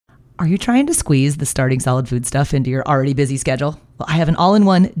Are you trying to squeeze the starting solid food stuff into your already busy schedule? Well, I have an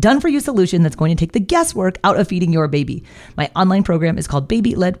all-in-one, done-for-you solution that's going to take the guesswork out of feeding your baby. My online program is called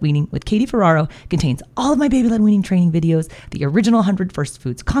Baby-Led Weaning with Katie Ferraro. It contains all of my baby-led weaning training videos, the original 100 First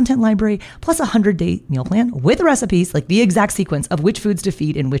Foods content library, plus a 100-day meal plan with recipes, like the exact sequence of which foods to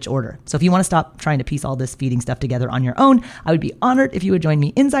feed in which order. So if you want to stop trying to piece all this feeding stuff together on your own, I would be honored if you would join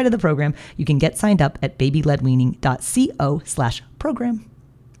me inside of the program. You can get signed up at babyledweaning.co/program.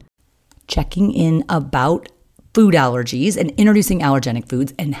 Checking in about food allergies and introducing allergenic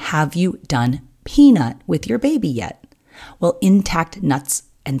foods. And have you done peanut with your baby yet? Well, intact nuts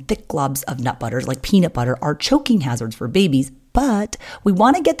and thick globs of nut butters like peanut butter are choking hazards for babies, but we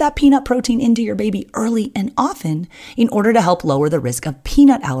want to get that peanut protein into your baby early and often in order to help lower the risk of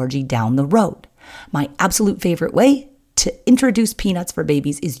peanut allergy down the road. My absolute favorite way to introduce peanuts for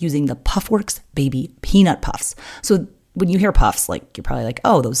babies is using the Puffworks Baby Peanut Puffs. So when you hear puffs, like you're probably like,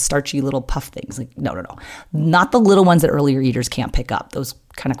 oh, those starchy little puff things. Like, no. Not the little ones that earlier eaters can't pick up. Those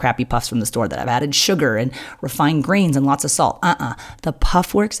kind of crappy puffs from the store that have added sugar and refined grains and lots of salt. The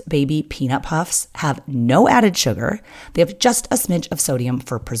Puffworks Baby Peanut Puffs have no added sugar. They have just a smidge of sodium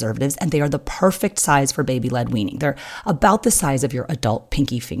for preservatives, and they are the perfect size for baby-led weaning. They're about the size of your adult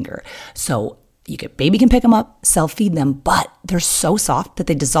pinky finger. So baby can pick them up, self-feed them, but they're so soft that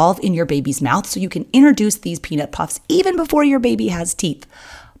they dissolve in your baby's mouth, so you can introduce these peanut puffs even before your baby has teeth.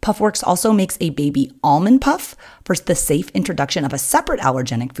 Puffworks also makes a baby almond puff for the safe introduction of a separate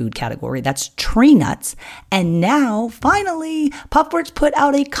allergenic food category, that's tree nuts. And now, finally, Puffworks put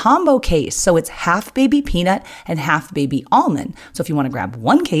out a combo case, so it's half baby peanut and half baby almond. So if you want to grab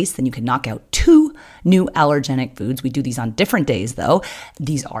one case, then you can knock out 2 new allergenic foods. We do these on different days, though.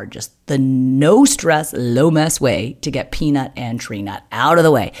 These are just the no stress, low mess way to get peanut and tree nut out of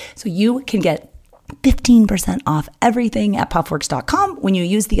the way. So you can get 15% off everything at puffworks.com when you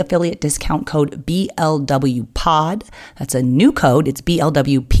use the affiliate discount code BLWPOD. That's a new code. It's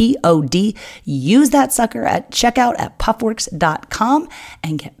BLWPOD. Use that sucker at checkout at puffworks.com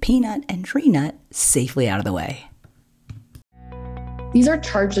and get peanut and tree nut safely out of the way. These are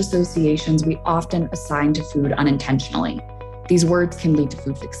charged associations we often assign to food unintentionally. These words can lead to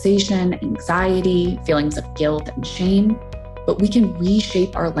food fixation, anxiety, feelings of guilt and shame. But we can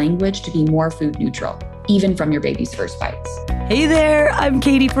reshape our language to be more food neutral, even from your baby's first bites. Hey there, I'm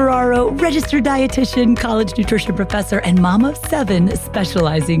Katie Ferraro, registered dietitian, college nutrition professor, and mom of 7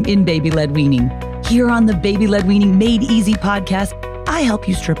 specializing in baby-led weaning. Here on the Baby-Led Weaning Made Easy podcast, I help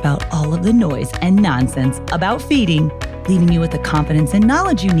you strip out all of the noise and nonsense about feeding, leaving you with the confidence and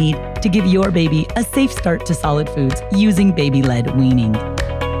knowledge you need to give your baby a safe start to solid foods using baby-led weaning.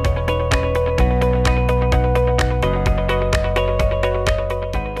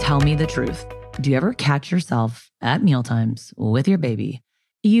 Tell me the truth. Do you ever catch yourself at mealtimes with your baby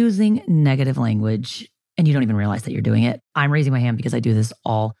using negative language and you don't even realize that you're doing it? I'm raising my hand because I do this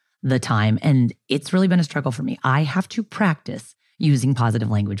all the time, and it's really been a struggle for me. I have to practice using positive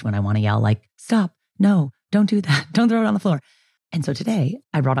language when I want to yell, like, stop, no, don't do that, don't throw it on the floor. And so today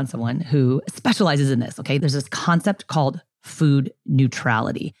I brought on someone who specializes in this, okay? There's this concept called food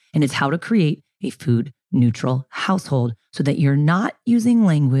neutrality, and it's how to create a food neutral household so that you're not using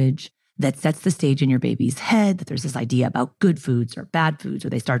language that sets the stage in your baby's head, that there's this idea about good foods or bad foods, or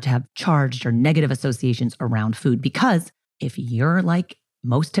they start to have charged or negative associations around food. Because if you're like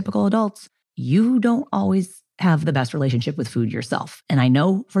most typical adults, you don't always have the best relationship with food yourself. And I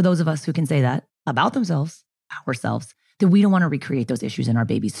know for those of us who can say that about themselves, ourselves, that we don't want to recreate those issues in our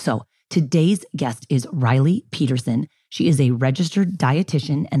babies. So today's guest is Riley Peterson. She is a registered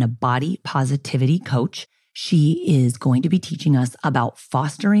dietitian and a body positivity coach. She is going to be teaching us about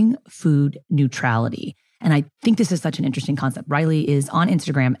fostering food neutrality. And I think this is such an interesting concept. Riley is on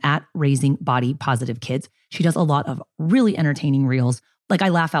Instagram at Raising Body Positive Kids. She does a lot of really entertaining reels. Like, I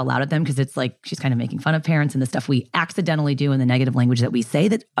laugh out loud at them because it's like she's kind of making fun of parents and the stuff we accidentally do and the negative language that we say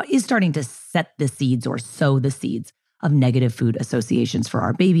that is starting to set the seeds or sow the seeds of negative food associations for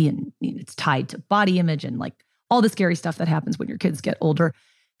our baby. And it's tied to body image and like all the scary stuff that happens when your kids get older.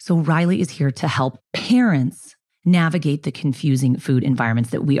 So Riley is here to help parents navigate the confusing food environments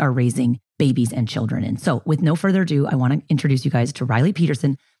that we are raising babies and children in. So with no further ado, I want to introduce you guys to Riley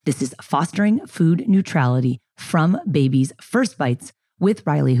Peterson. This is Fostering Food Neutrality from Baby's First Bites with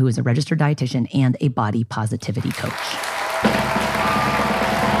Riley, who is a registered dietitian and a body positivity coach.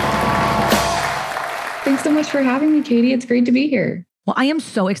 Thanks so much for having me, Katie. It's great to be here. Well, I am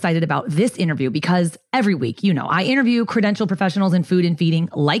so excited about this interview because every week, I interview credentialed professionals in food and feeding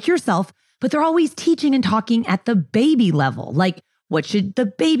like yourself, but they're always teaching and talking at the baby level. Like, what should the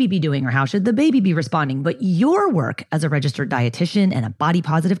baby be doing or how should the baby be responding? But your work as a registered dietitian and a body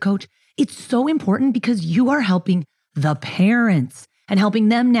positive coach, it's so important because you are helping the parents and helping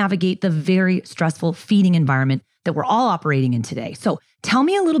them navigate the very stressful feeding environment that we're all operating in today. So tell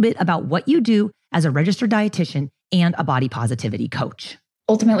me a little bit about what you do as a registered dietitian and a body positivity coach.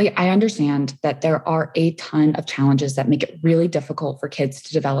 Ultimately, I understand that there are a ton of challenges that make it really difficult for kids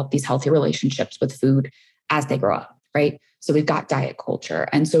to develop these healthy relationships with food as they grow up, right? So we've got diet culture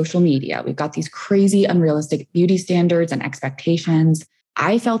and social media. We've got these crazy, unrealistic beauty standards and expectations.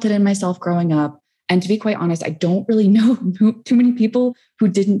 I felt it in myself growing up. And to be quite honest, I don't really know too many people who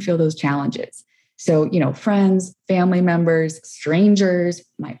didn't feel those challenges. So, friends, family members, strangers,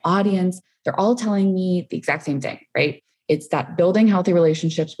 my audience, they're all telling me the exact same thing, right? It's that building healthy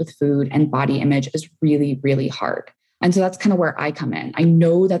relationships with food and body image is really, really hard. And so that's kind of where I come in. I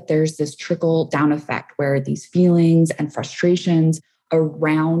know that there's this trickle down effect where these feelings and frustrations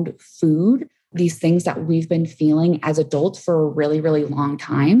around food, these things that we've been feeling as adults for a really, really long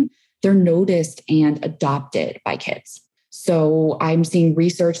time, they're noticed and adopted by kids. So I'm seeing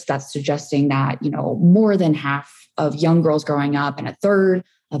research that's suggesting that, more than half of young girls growing up and a third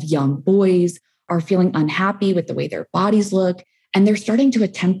of young boys are feeling unhappy with the way their bodies look. And they're starting to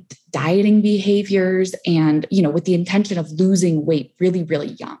attempt dieting behaviors and, with the intention of losing weight really,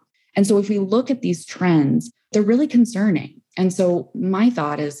 really young. And so if we look at these trends, they're really concerning. And so my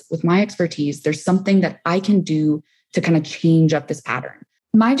thought is, with my expertise, there's something that I can do to kind of change up this pattern.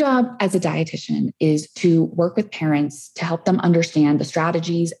 My job as a dietitian is to work with parents to help them understand the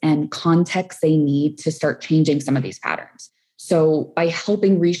strategies and context they need to start changing some of these patterns. So by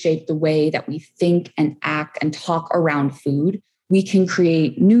helping reshape the way that we think and act and talk around food, we can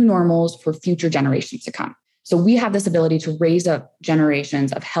create new normals for future generations to come. So we have this ability to raise up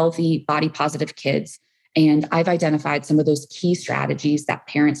generations of healthy, body positive kids. And I've identified some of those key strategies that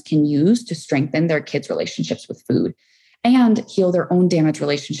parents can use to strengthen their kids' relationships with food and heal their own damaged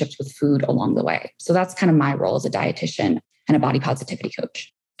relationships with food along the way. So that's kind of my role as a dietitian and a body positivity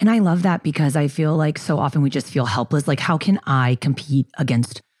coach. And I love that because I feel like so often we just feel helpless. Like, how can I compete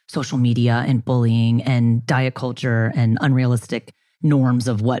against social media and bullying and diet culture and unrealistic norms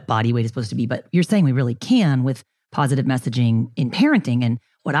of what body weight is supposed to be? But you're saying we really can with positive messaging in parenting. And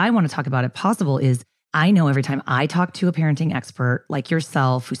what I want to talk about, if possible, is I know every time I talk to a parenting expert like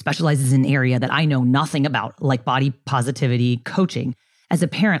yourself, who specializes in an area that I know nothing about, like body positivity coaching, as a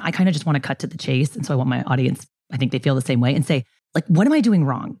parent, I kind of just want to cut to the chase. And so I want my audience, I think they feel the same way, and say, like, what am I doing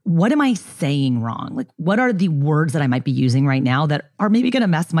wrong? What am I saying wrong? Like, what are the words that I might be using right now that are maybe going to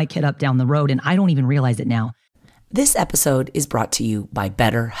mess my kid up down the road and I don't even realize it now? This episode is brought to you by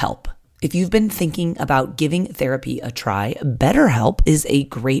BetterHelp. If you've been thinking about giving therapy a try, BetterHelp is a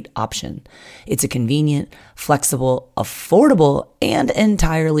great option. It's a convenient, flexible, affordable, and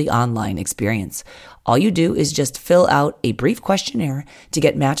entirely online experience. All you do is just fill out a brief questionnaire to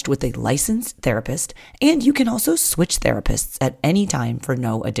get matched with a licensed therapist, and you can also switch therapists at any time for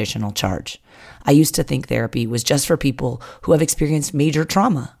no additional charge. I used to think therapy was just for people who have experienced major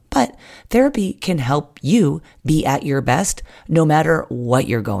trauma, but therapy can help you be at your best no matter what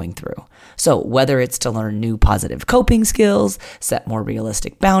you're going through. So whether it's to learn new positive coping skills, set more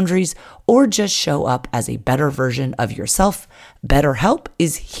realistic boundaries, or just show up as a better version of yourself, BetterHelp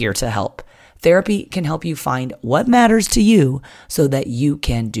is here to help. Therapy can help you find what matters to you so that you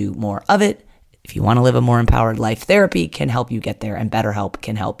can do more of it. If you want to live a more empowered life, therapy can help you get there, and BetterHelp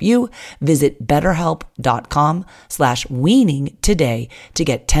can help you. Visit betterhelp.com/weaning today to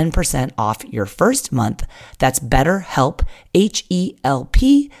get 10% off your first month. That's BetterHelp,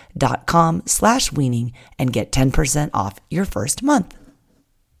 HELP.com/weaning, and get 10% off your first month.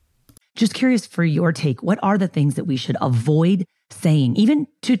 Just curious for your take, what are the things that we should avoid saying, even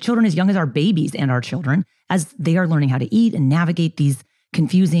to children as young as our babies and our children, as they are learning how to eat and navigate these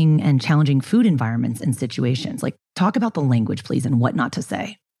confusing and challenging food environments and situations? Like, talk about the language, please, and what not to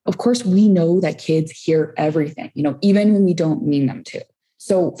say. Of course, we know that kids hear everything, even when we don't mean them to.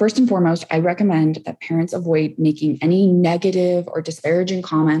 So first and foremost, I recommend that parents avoid making any negative or disparaging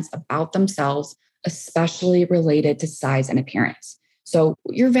comments about themselves, especially related to size and appearance. So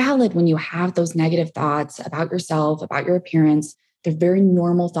you're valid when you have those negative thoughts about yourself, about your appearance. They're very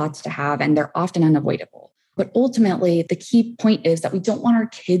normal thoughts to have, and they're often unavoidable. But ultimately, the key point is that we don't want our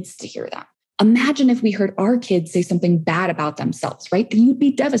kids to hear them. Imagine if we heard our kids say something bad about themselves, right? Then you'd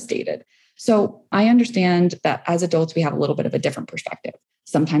be devastated. So I understand that as adults, we have a little bit of a different perspective.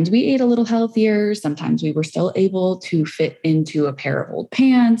 Sometimes we ate a little healthier. Sometimes we were still able to fit into a pair of old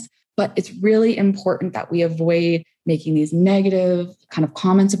pants. But it's really important that we avoid making these negative kind of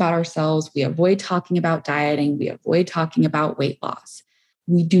comments about ourselves. We avoid talking about dieting. We avoid talking about weight loss.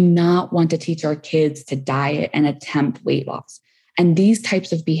 We do not want to teach our kids to diet and attempt weight loss. And these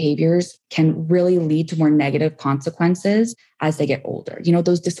types of behaviors can really lead to more negative consequences as they get older.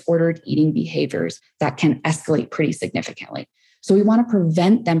 Those disordered eating behaviors that can escalate pretty significantly. So we want to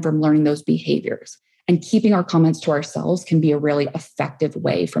prevent them from learning those behaviors. And keeping our comments to ourselves can be a really effective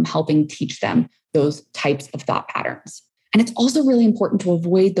way from helping teach them those types of thought patterns. And it's also really important to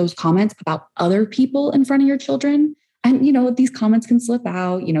avoid those comments about other people in front of your children. And, these comments can slip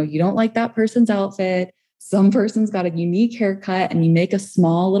out. You don't like that person's outfit. Some person's got a unique haircut and you make a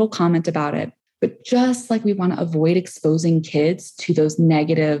small little comment about it. But just like we want to avoid exposing kids to those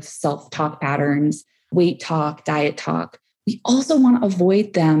negative self-talk patterns, weight talk, diet talk, we also want to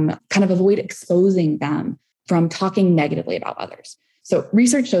avoid exposing them from talking negatively about others. So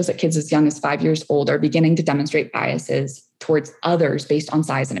research shows that kids as young as 5 years old are beginning to demonstrate biases towards others based on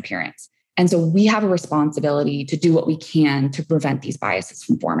size and appearance. And so we have a responsibility to do what we can to prevent these biases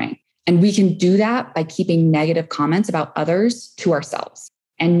from forming. And we can do that by keeping negative comments about others to ourselves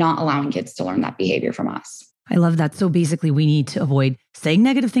and not allowing kids to learn that behavior from us. I love that. So basically we need to avoid saying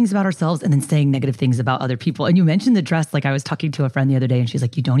negative things about ourselves and then saying negative things about other people. And you mentioned the dress. Like I was talking to a friend the other day and she's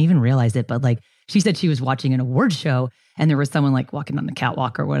like, you don't even realize it. But like she said she was watching an award show and there was someone like walking on the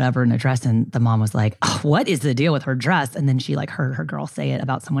catwalk or whatever in a dress. And the mom was like, oh, what is the deal with her dress? And then she like heard her girl say it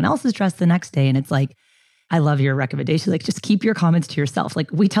about someone else's dress the next day. And it's like, I love your recommendation. Like just keep your comments to yourself. Like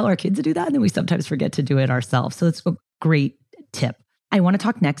we tell our kids to do that and then we sometimes forget to do it ourselves. So it's a great tip. I want to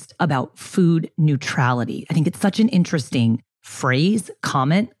talk next about food neutrality. I think it's such an interesting phrase,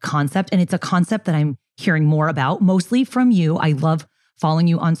 comment, concept, and it's a concept that I'm hearing more about, mostly from you. I love following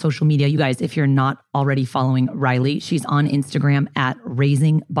you on social media. You guys, if you're not already following Riley, she's on Instagram at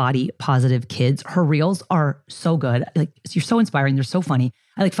Raising Body Positive Kids. Her reels are so good. Like you're so inspiring. They're so funny.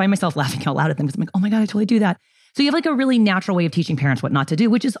 I like find myself laughing out loud at them because I'm like, oh my God, I totally do that. So you have like a really natural way of teaching parents what not to do,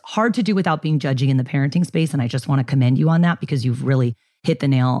 which is hard to do without being judgy in the parenting space. And I just want to commend you on that because you've really hit the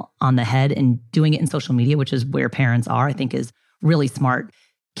nail on the head, and doing it in social media, which is where parents are, I think is really smart.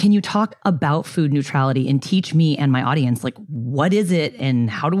 Can you talk about food neutrality and teach me and my audience, like what is it and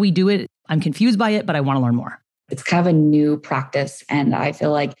how do we do it? I'm confused by it, but I want to learn more. It's kind of a new practice. And I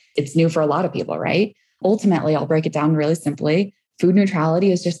feel like it's new for a lot of people, right? Ultimately, I'll break it down really simply. Food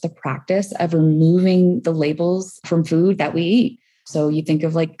neutrality is just the practice of removing the labels from food that we eat. So you think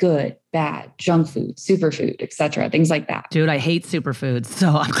of like good, bad, junk food, superfood, et cetera, things like that. Dude, I hate superfoods. So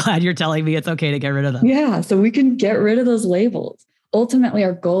I'm glad you're telling me it's okay to get rid of them. Yeah, so we can get rid of those labels. Ultimately,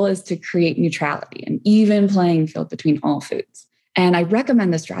 our goal is to create neutrality, an even playing field between all foods. And I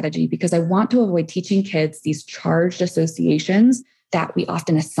recommend this strategy because I want to avoid teaching kids these charged associations that we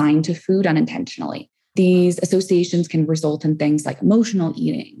often assign to food unintentionally. These associations can result in things like emotional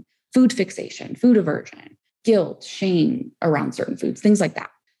eating, food fixation, food aversion, guilt, shame around certain foods, things like that.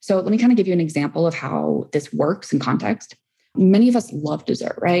 So let me kind of give you an example of how this works in context. Many of us love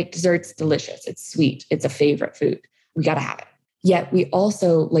dessert, right? Dessert's delicious. It's sweet. It's a favorite food. We got to have it. Yet we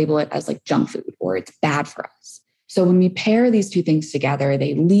also label it as like junk food or it's bad for us. So when we pair these two things together,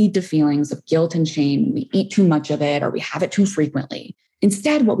 they lead to feelings of guilt and shame. We eat too much of it or we have it too frequently.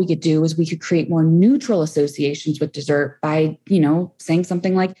 Instead, what we could do is we could create more neutral associations with dessert by, saying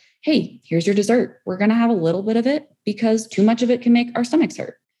something like, hey, here's your dessert. We're going to have a little bit of it because too much of it can make our stomachs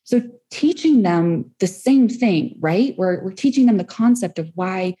hurt. So teaching them the same thing, right? We're teaching them the concept of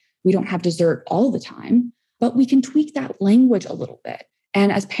why we don't have dessert all the time, but we can tweak that language a little bit.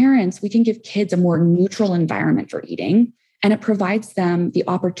 And as parents, we can give kids a more neutral environment for eating, and it provides them the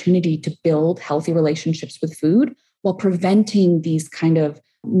opportunity to build healthy relationships with food while preventing these kind of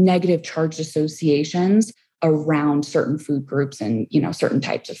negative charged associations around certain food groups and, certain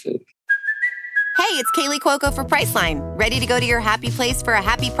types of food. Hey, it's Kaylee Cuoco for Priceline. Ready to go to your happy place for a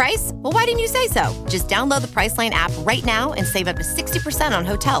happy price? Well, why didn't you say so? Just download the Priceline app right now and save up to 60% on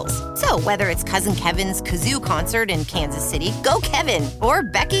hotels. So whether it's Cousin Kevin's Kazoo Concert in Kansas City, go Kevin, or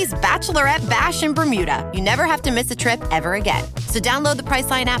Becky's Bachelorette Bash in Bermuda, you never have to miss a trip ever again. So download the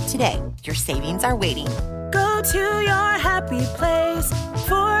Priceline app today. Your savings are waiting. Go to your happy place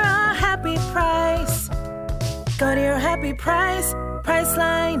for a happy price. Go to your happy price,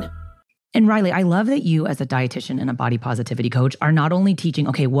 Priceline. And Riley, I love that you as a dietitian and a body positivity coach are not only teaching,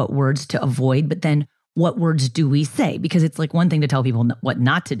 okay, what words to avoid, but then what words do we say? Because it's like one thing to tell people what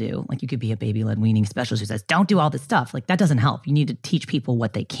not to do. Like you could be a baby-led weaning specialist who says, don't do all this stuff. Like that doesn't help. You need to teach people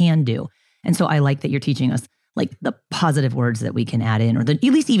what they can do. And so I like that you're teaching us like the positive words that we can add in, or at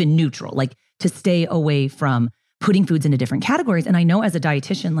least even neutral, like to stay away from putting foods into different categories. And I know as a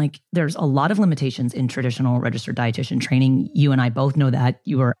dietitian, like there's a lot of limitations in traditional registered dietitian training. You and I both know that.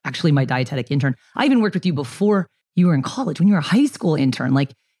 You were actually my dietetic intern. I even worked with you before you were in college, when you were a high school intern.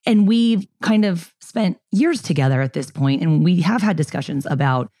 And we've kind of spent years together at this point, and we have had discussions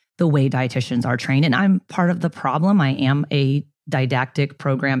about the way dietitians are trained. And I'm part of the problem. I am a didactic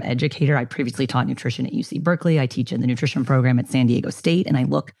program educator. I previously taught nutrition at UC Berkeley. I teach in the nutrition program at San Diego State, and I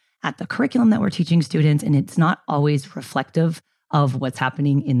look at the curriculum that we're teaching students, and it's not always reflective of what's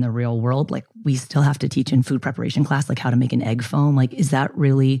happening in the real world. Like we still have to teach in food preparation class, like how to make an egg foam. Like, is that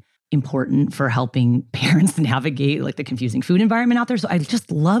really important for helping parents navigate like the confusing food environment out there? So I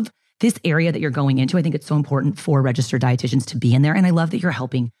just love this area that you're going into. I think it's so important for registered dietitians to be in there. And I love that you're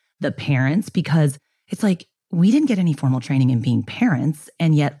helping the parents, because it's like, we didn't get any formal training in being parents,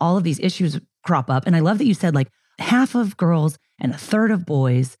 and yet all of these issues crop up. And I love that you said like half of girls and a third of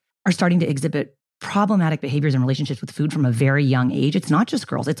boys are starting to exhibit problematic behaviors and relationships with food from a very young age. It's not just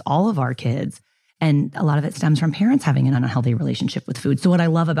girls, it's all of our kids. And a lot of it stems from parents having an unhealthy relationship with food. So what I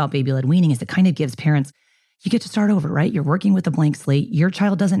love about baby-led weaning is it kind of gives parents, you get to start over, right? You're working with a blank slate. Your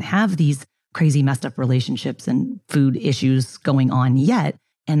child doesn't have these crazy messed up relationships and food issues going on yet.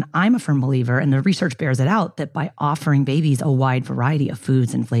 And I'm a firm believer, and the research bears it out, that by offering babies a wide variety of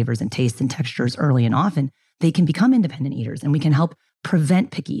foods and flavors and tastes and textures early and often, they can become independent eaters, and we can help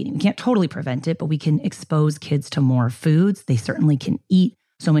prevent picky eating. We can't totally prevent it, but we can expose kids to more foods. They certainly can eat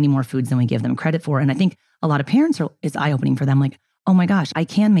so many more foods than we give them credit for. And I think a lot of parents it's eye-opening for them, like, oh my gosh, I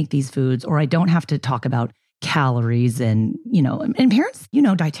can make these foods, or I don't have to talk about calories and parents,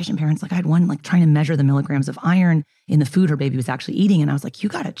 dietitian parents, like I had one like trying to measure the milligrams of iron in the food her baby was actually eating. And I was like, you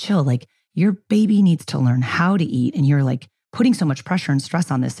got to chill. Like your baby needs to learn how to eat. And you're like putting so much pressure and stress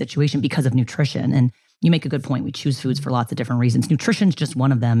on this situation because of nutrition. And you make a good point. We choose foods for lots of different reasons. Nutrition's just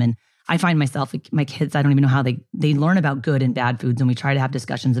one of them. And I find myself, like, my kids, I don't even know how they learn about good and bad foods. And we try to have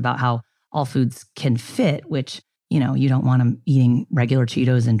discussions about how all foods can fit, which, you don't want them eating regular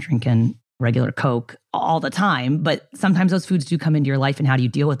Cheetos and drinking regular Coke all the time. But sometimes those foods do come into your life, and how do you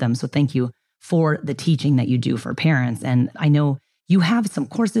deal with them? So thank you for the teaching that you do for parents. And I know you have some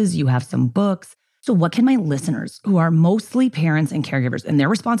courses, you have some books. So what can my listeners, who are mostly parents and caregivers, and they're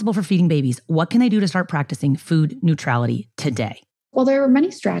responsible for feeding babies, what can they do to start practicing food neutrality today? Well, there are many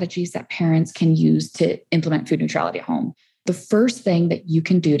strategies that parents can use to implement food neutrality at home. The first thing that you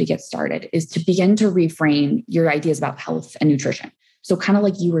can do to get started is to begin to reframe your ideas about health and nutrition. So kind of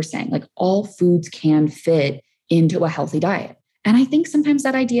like you were saying, like all foods can fit into a healthy diet. And I think sometimes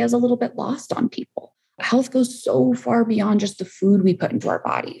that idea is a little bit lost on people. Health goes so far beyond just the food we put into our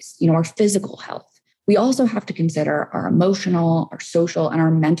bodies, our physical health. We also have to consider our emotional, our social, and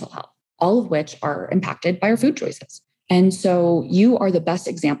our mental health, all of which are impacted by our food choices. And so you are the best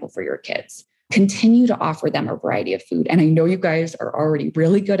example for your kids. Continue to offer them a variety of food. And I know you guys are already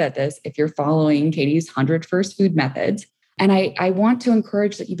really good at this if you're following Katie's 100 First Food Methods. And I want to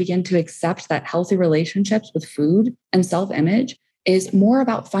encourage that you begin to accept that healthy relationships with food and self-image is more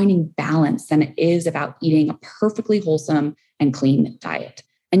about finding balance than it is about eating a perfectly wholesome and clean diet.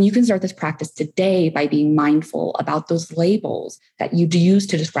 And you can start this practice today by being mindful about those labels that you use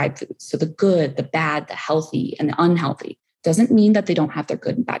to describe foods. So the good, the bad, the healthy, and the unhealthy doesn't mean that they don't have their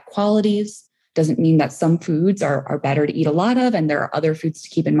good and bad qualities. Doesn't mean that some foods are better to eat a lot of and there are other foods to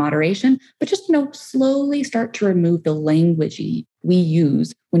keep in moderation, but just, slowly start to remove the language we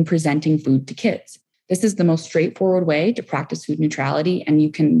use when presenting food to kids. This is the most straightforward way to practice food neutrality, and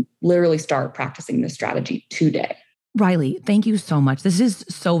you can literally start practicing this strategy today. Riley, thank you so much. This is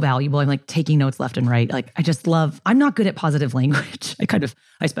so valuable. I'm like taking notes left and right. Like, I just love, I'm not good at positive language.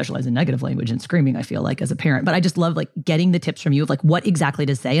 I specialize in negative language and screaming, I feel like, as a parent, but I just love like getting the tips from you of like what exactly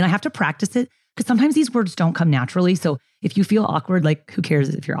to say. And I have to practice it because sometimes these words don't come naturally. So if you feel awkward, like who cares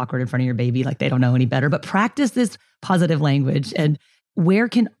if you're awkward in front of your baby, like they don't know any better, but practice this positive language. And where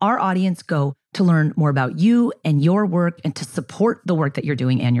can our audience go to learn more about you and your work and to support the work that you're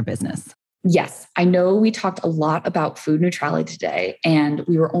doing and your business? Yes, I know we talked a lot about food neutrality today, and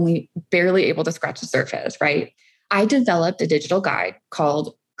we were only barely able to scratch the surface, right? I developed a digital guide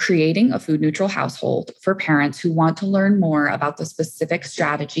called Creating a Food Neutral Household for parents who want to learn more about the specific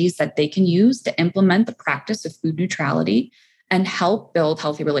strategies that they can use to implement the practice of food neutrality and help build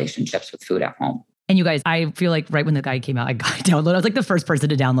healthy relationships with food at home. And you guys, I feel like right when the guide came out, I downloaded it. I was like the first person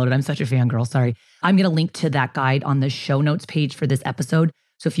to download it. I'm such a fangirl. Sorry. I'm going to link to that guide on the show notes page for this episode.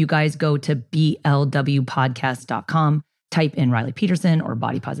 So if you guys go to blwpodcast.com, type in Riley Peterson or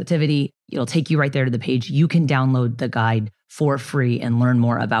body positivity, it'll take you right there to the page. You can download the guide for free and learn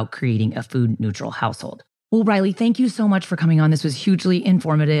more about creating a food neutral household. Well, Riley, thank you so much for coming on. This was hugely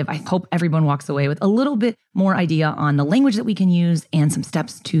informative. I hope everyone walks away with a little bit more idea on the language that we can use and some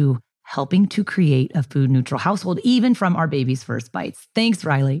steps to helping to create a food neutral household, even from our baby's first bites. Thanks,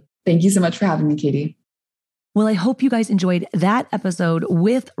 Riley. Thank you so much for having me, Katie. Well, I hope you guys enjoyed that episode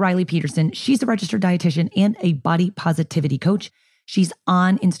with Riley Peterson. She's a registered dietitian and a body positivity coach. She's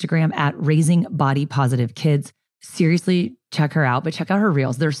on Instagram at Raising Body Positive Kids. Seriously, check her out, but check out her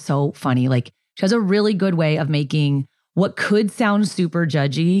reels. They're so funny. Like, she has a really good way of making what could sound super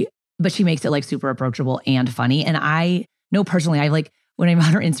judgy, but she makes it like super approachable and funny. And I know personally, when I'm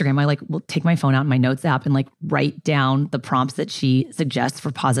on her Instagram, I will take my phone out in my notes app and write down the prompts that she suggests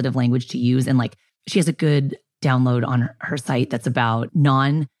for positive language to use. And she has a good download on her site that's about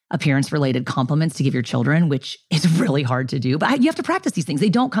non-appearance related compliments to give your children, which is really hard to do. But you have to practice these things. They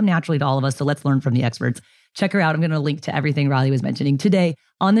don't come naturally to all of us. So let's learn from the experts. Check her out. I'm going to link to everything Riley was mentioning today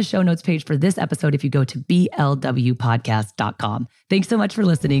on the show notes page for this episode if you go to blwpodcast.com. Thanks so much for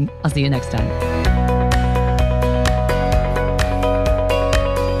listening. I'll see you next time.